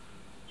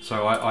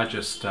 So I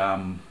just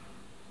thread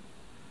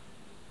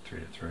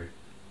it through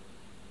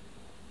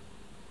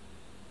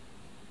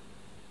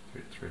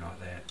like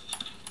that,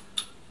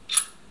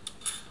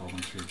 bobbin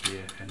thread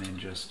there, and then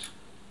just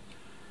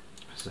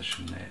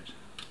position that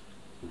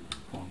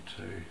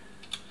onto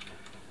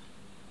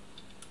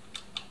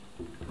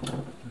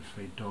the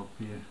lead dog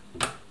there.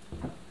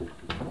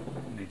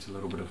 Needs a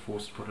little bit of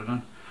force to put it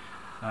in.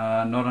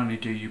 Not only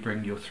do you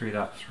bring your thread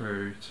up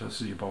through, so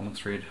this is your bottom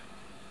thread,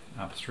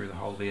 up through the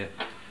hole there,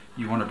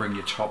 you want to bring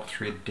your top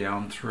thread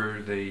down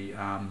through the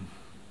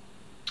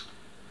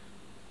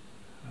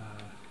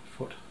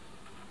foot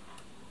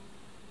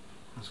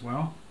as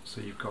well,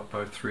 so you've got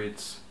both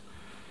threads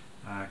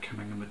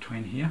coming in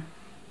between here,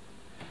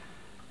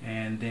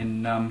 and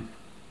then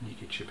you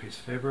get your piece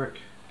of fabric,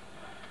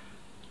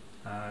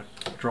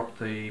 drop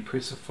the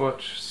presser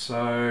foot.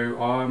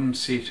 So I'm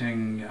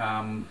setting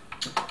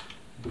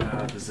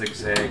the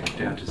zigzag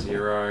down to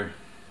 0.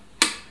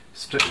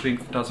 Stitch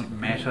length doesn't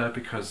matter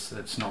because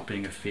it's not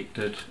being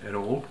affected at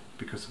all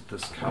because of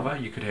this cover.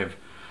 You could have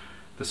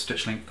the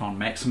stitch length on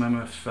maximum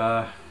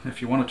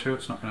if you wanted to.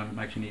 It's not going to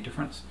make any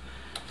difference.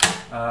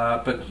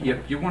 But yeah,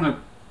 you want to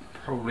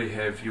probably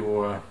have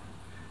your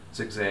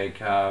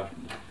zigzag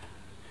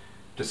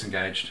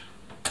disengaged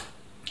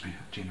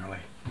generally,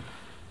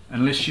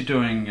 unless you're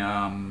doing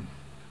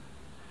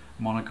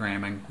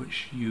monogramming,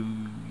 which you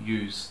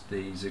use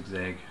the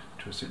zigzag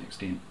to a certain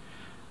extent.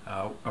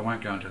 I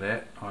won't go into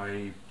that.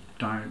 I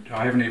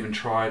haven't even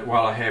tried,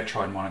 well, I have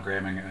tried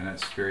monogramming and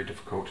it's very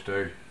difficult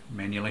to do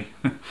manually.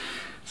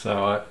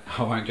 So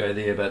I won't go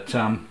there, but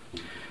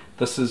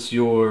this is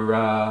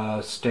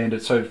your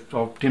standard. So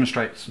I'll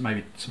demonstrate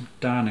maybe some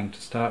darning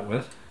to start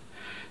with.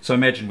 So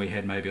imagine we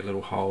had maybe a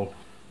little hole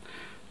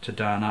to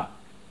darn up,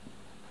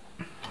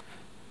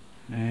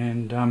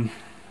 and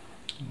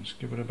just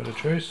give it a bit of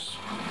juice.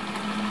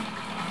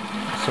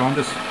 So I'm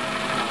just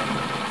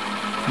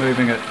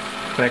moving it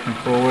back and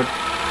forward.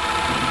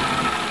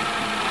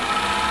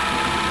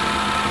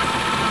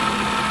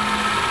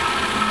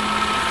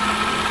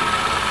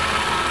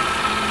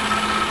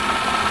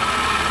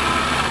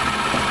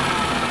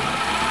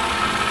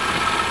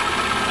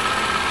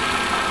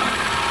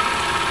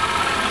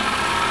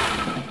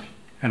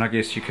 And I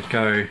guess you could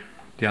go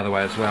the other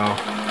way as well.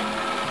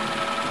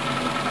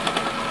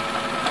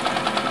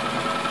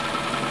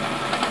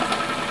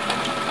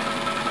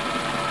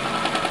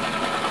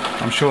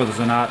 I'm sure there's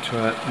an art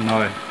to it.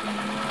 No,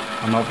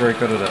 I'm not very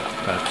good at it,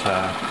 but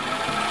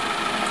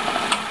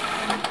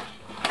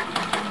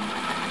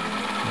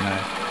you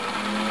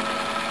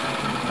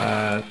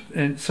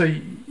know. And so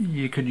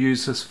you could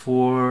use this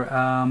for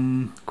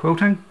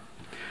quilting.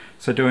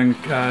 So doing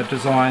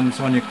designs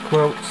on your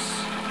quilts.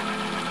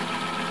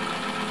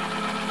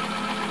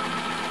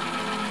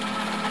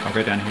 I'll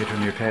go down here to a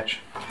new patch.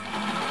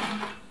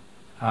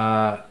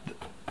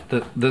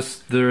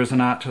 There is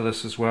an art to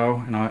this as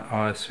well, and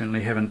I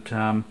certainly haven't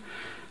done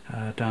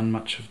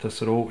much of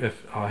this at all.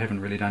 If I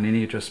haven't really done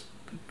any, just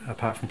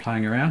apart from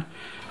playing around.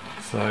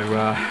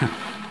 So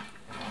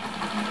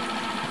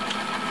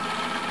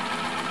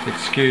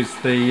excuse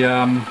the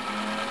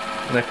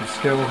lack of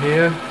skill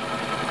here,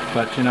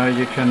 but you know,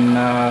 you can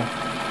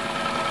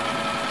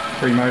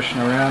free motion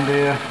around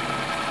there.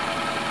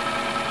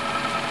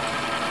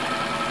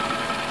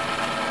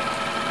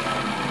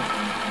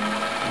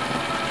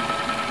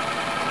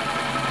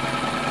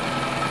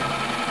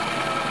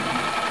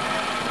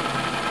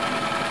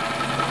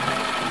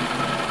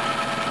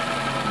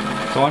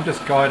 So I'm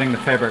just guiding the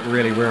fabric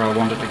really where I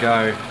want it to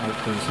go.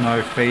 There's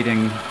no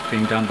feeding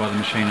being done by the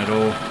machine at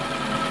all.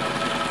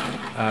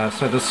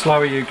 So the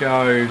slower you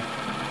go,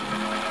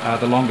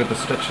 the longer the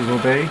stitches will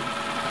be.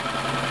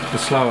 The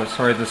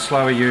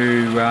slower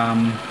you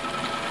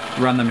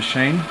run the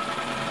machine,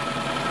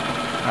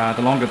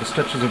 the longer the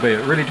stitches will be.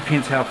 It really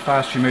depends how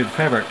fast you move the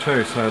fabric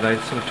too, so they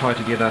sort of tie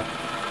together.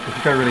 If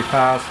you go really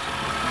fast,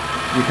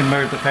 you can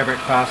move the fabric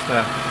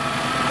faster.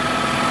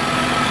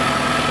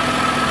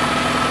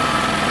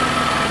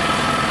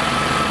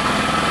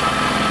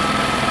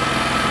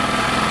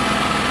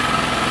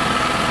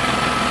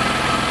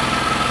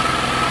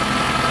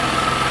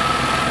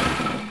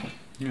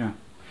 Yeah.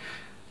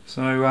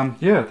 So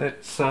yeah,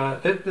 that's a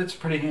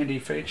pretty handy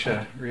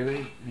feature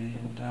really,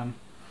 and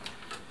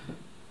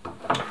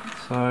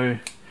so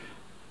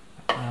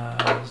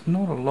there's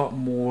not a lot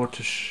more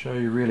to show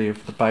you really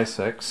of the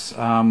basics.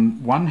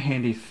 One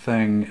handy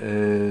thing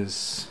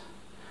is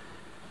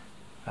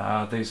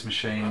these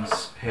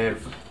machines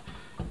have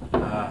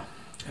a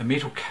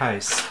metal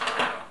case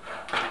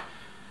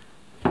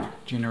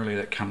generally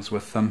that comes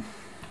with them.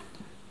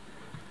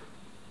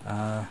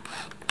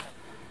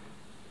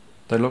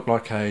 They look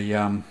like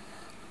an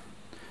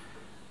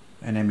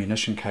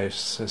ammunition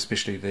case,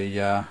 especially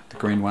the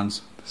green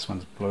ones. This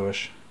one's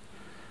bluish.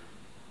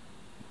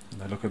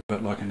 They look a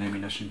bit like an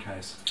ammunition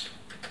case.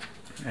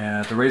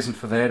 The reason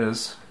for that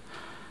is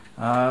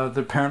that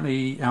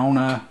apparently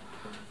Elna,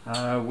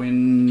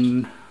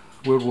 when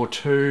World War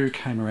II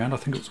came around, I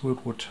think it was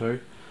World War II,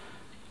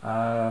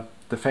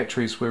 the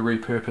factories were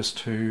repurposed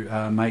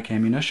to make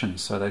ammunition.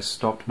 So they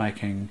stopped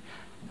making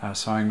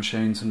sewing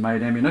machines and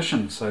made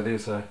ammunition. So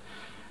there's a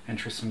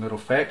interesting little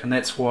fact, and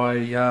that's why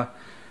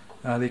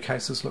their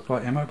cases look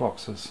like ammo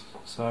boxes.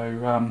 So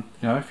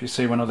you know, if you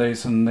see one of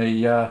these in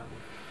the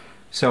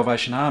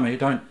Salvation Army,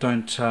 don't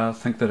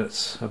think that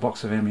it's a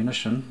box of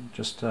ammunition.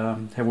 Just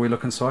have a wee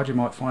look inside, you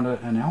might find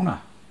an Elna.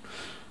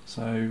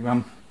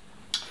 So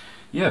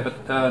yeah,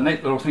 but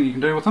neat little thing you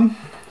can do with them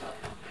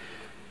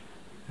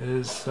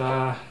is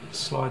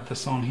slide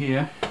this on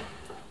here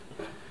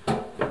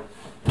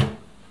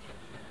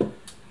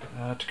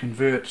to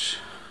convert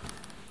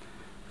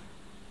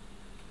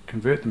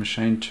the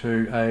machine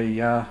to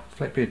a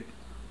flatbed.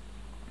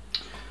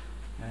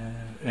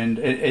 And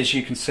as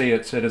you can see,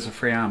 it is a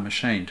free arm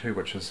machine too,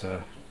 which is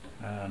a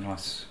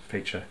nice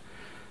feature.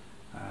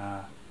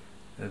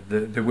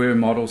 There were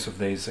models of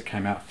these that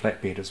came out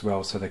flatbed as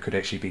well, so they could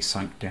actually be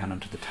sunk down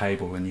into the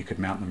table and you could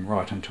mount them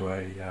right into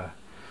a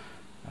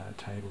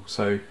table.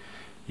 So,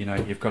 you know,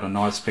 you've got a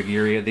nice big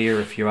area there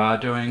if you are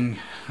doing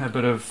a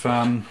bit of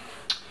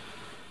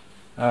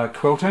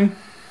quilting.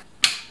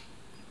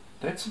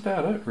 That's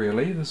about it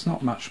really. There's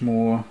not much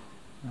more.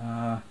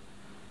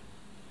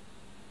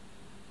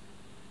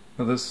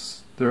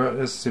 As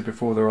I said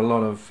before, there are a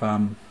lot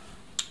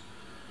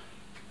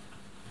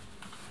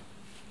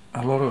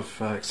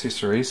of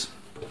accessories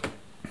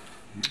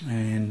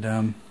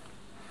and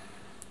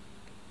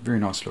very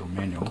nice little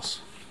manuals,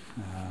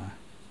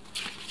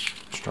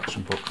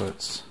 instruction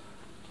booklets.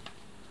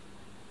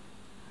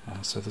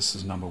 So this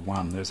is number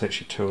 1. There's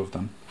actually 2 of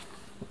them.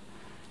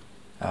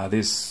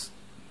 That's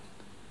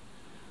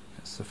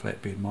the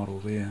flatbed model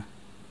there,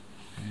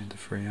 and the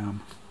free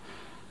arm.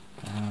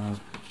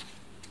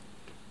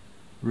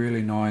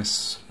 Really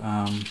nice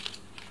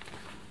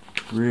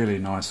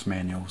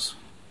manuals.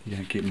 You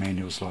don't get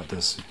manuals like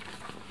this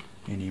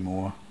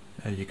anymore.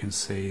 You can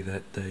see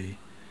that the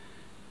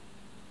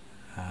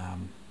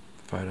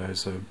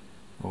photos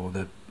or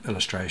the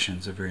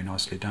illustrations are very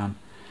nicely done.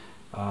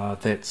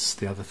 That's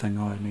the other thing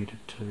I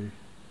needed to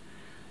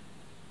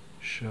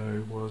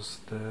show, was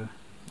the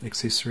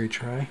accessory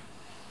tray,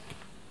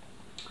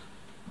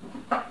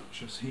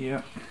 which is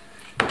here.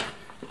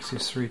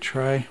 Accessory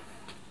tray.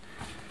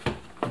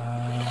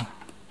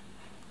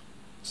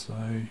 So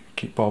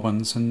keep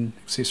bobbins and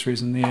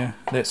accessories in there.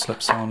 That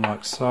slips on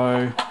like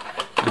so,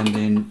 and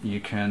then you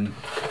can,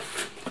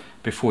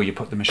 before you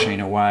put the machine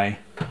away,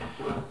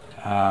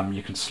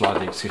 you can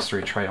slide the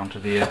accessory tray onto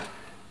there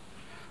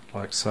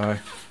like so.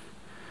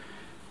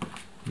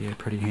 Yeah,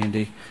 pretty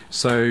handy.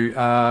 So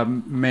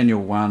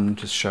manual 1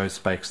 just shows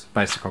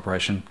basic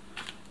operation,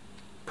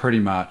 pretty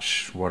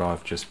much what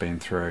I've just been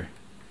through.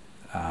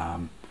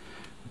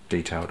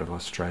 Detailed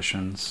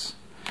illustrations,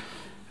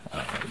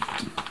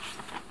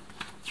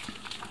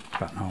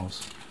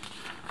 buttonholes.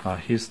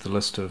 Here's the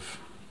list of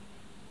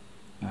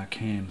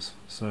cams,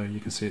 so you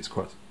can see it's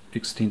quite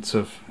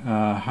extensive.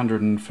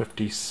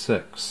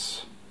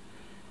 156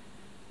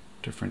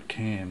 different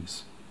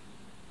cams.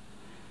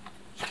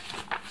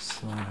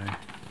 So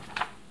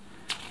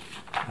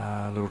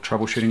little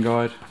troubleshooting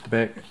guide at the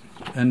back,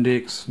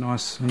 index,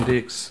 nice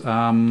index.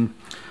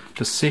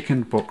 The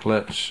second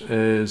booklet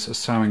is a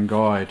sewing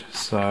guide,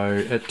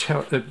 so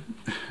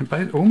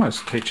it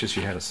almost teaches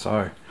you how to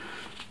sew.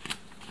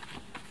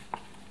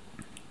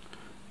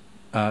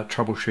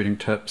 Troubleshooting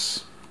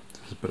tips.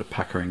 There's a bit of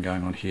puckering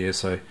going on here,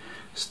 so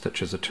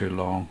stitches are too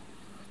long.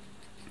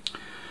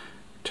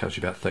 Tells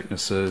you about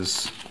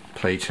thicknesses,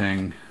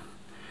 pleating,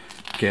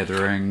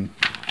 gathering,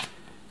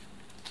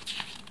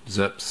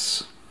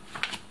 zips,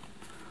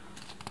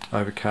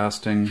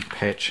 overcasting,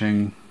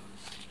 patching,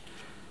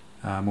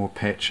 more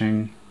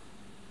patching,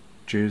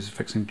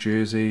 fixing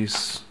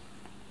jerseys.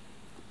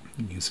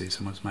 You can see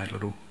someone's made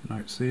little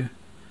notes there,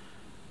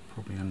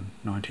 probably in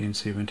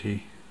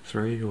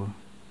 1973 or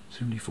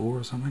 74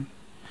 or something,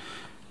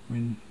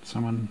 when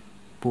someone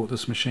bought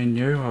this machine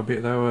new. I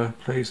bet they were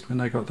pleased when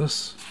they got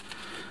this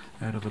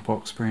out of the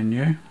box brand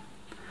new.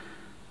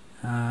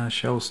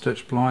 Shell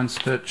stitch, blind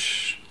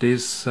stitch.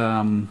 There's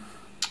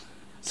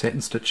satin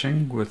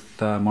stitching with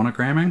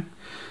monogramming.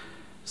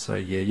 So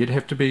yeah, you'd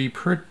have to be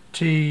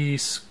pretty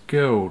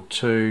skilled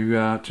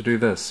to do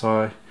this.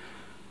 I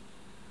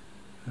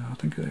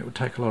think that would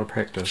take a lot of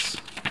practice.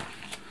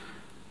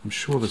 I'm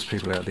sure there's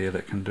people out there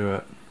that can do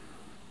it.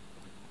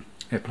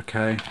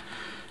 Applique.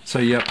 So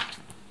yep,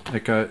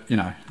 you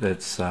know,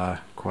 that's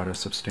quite a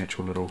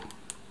substantial little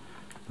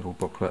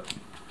booklet,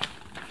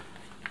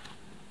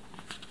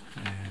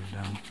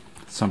 and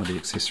some of the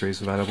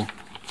accessories available.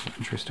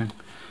 Interesting.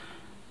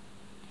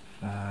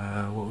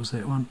 What was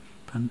that one?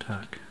 Pin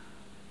tuck.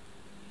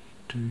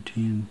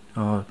 210.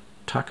 Oh,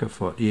 tucker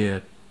foot. Yeah,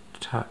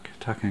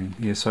 tucking.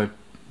 Yeah, so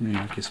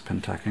yeah, I guess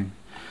pin tucking.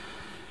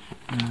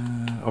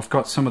 I've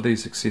got some of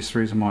these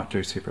accessories. I might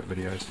do separate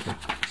videos for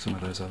some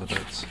of those other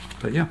bits.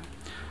 But yeah.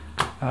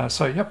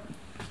 So yep,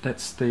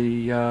 that's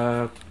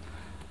the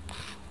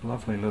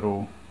lovely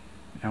little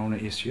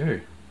Elna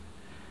SU.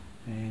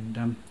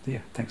 And yeah,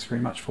 thanks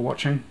very much for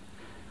watching.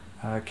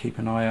 Keep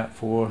an eye out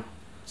for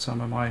some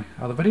of my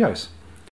other videos.